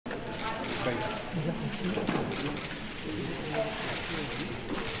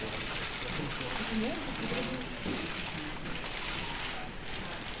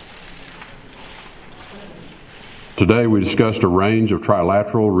Today we discussed a range of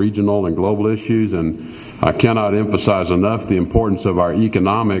trilateral, regional, and global issues, and I cannot emphasize enough the importance of our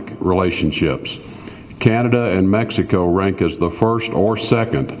economic relationships. Canada and Mexico rank as the first or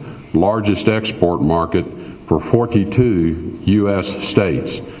second largest export market for 42 U.S.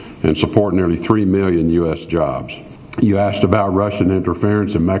 states and support nearly 3 million U.S. jobs. You asked about Russian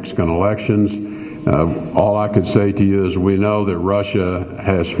interference in Mexican elections. All I could say to you is we know that Russia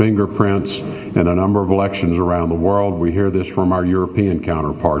has fingerprints in a number of elections around the world. We hear this from our European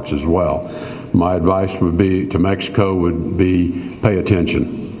counterparts as well. My advice would be to Mexico would be pay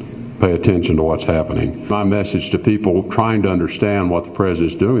attention. Pay attention to what's happening. My message to people trying to understand what the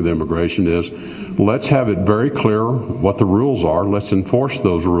President's doing with immigration is, let's have it very clear what the rules are. Let's enforce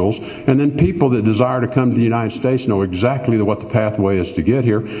those rules. And then people that desire to come to the United States know exactly what the pathway is to get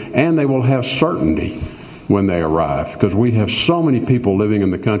here, and they will have certainty when they arrive. Because we have so many people living in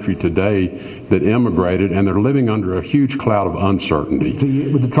the country today that immigrated, and they're living under a huge cloud of uncertainty.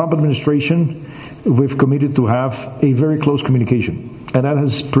 With the Trump administration, we've committed to have a very close communication. And that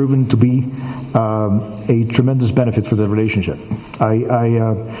has proven to be a tremendous benefit for the relationship.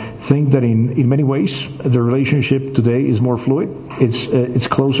 I think that in many ways, the relationship today is more fluid. It's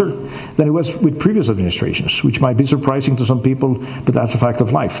closer than it was with previous administrations, which might be surprising to some people, but that's a fact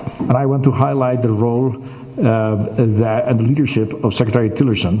of life. And I want to highlight the role and the leadership of Secretary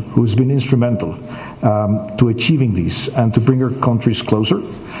Tillerson, who's been instrumental to achieving these and to bring our countries closer.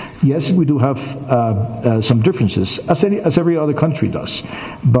 Yes, we do have some differences, as every other country does,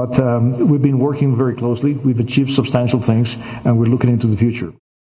 but we've been working very closely. We've achieved substantial things, and we're looking into the future.